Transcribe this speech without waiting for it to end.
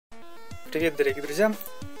Привет, дорогие друзья!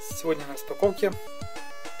 Сегодня на распаковке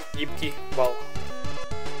Гибкий Вал.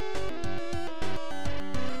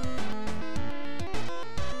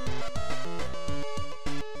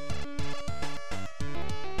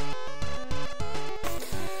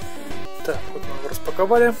 Так, вот мы его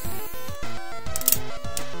распаковали.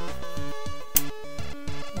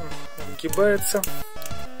 Он выгибается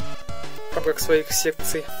в рамках своих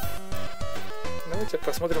секций. Давайте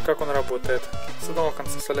посмотрим, как он работает. С одного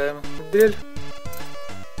конца вставляем дрель,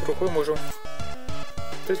 другой можем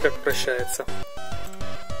смотреть, как вращается.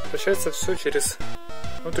 Вращается все через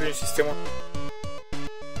внутреннюю систему.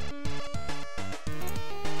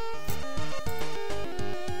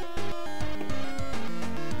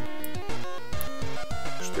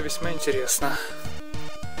 Что весьма интересно.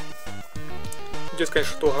 Идет,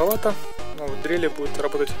 конечно, туговато, но в дрели будет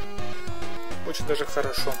работать очень даже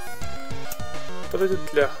хорошо. Подойдет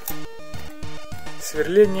для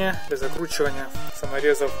сверления, для закручивания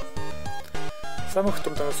саморезов в самых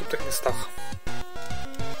труднодоступных местах.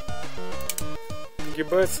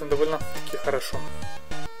 Пригибается довольно-таки хорошо.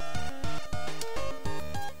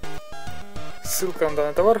 Ссылка на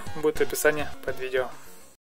данный товар будет в описании под видео.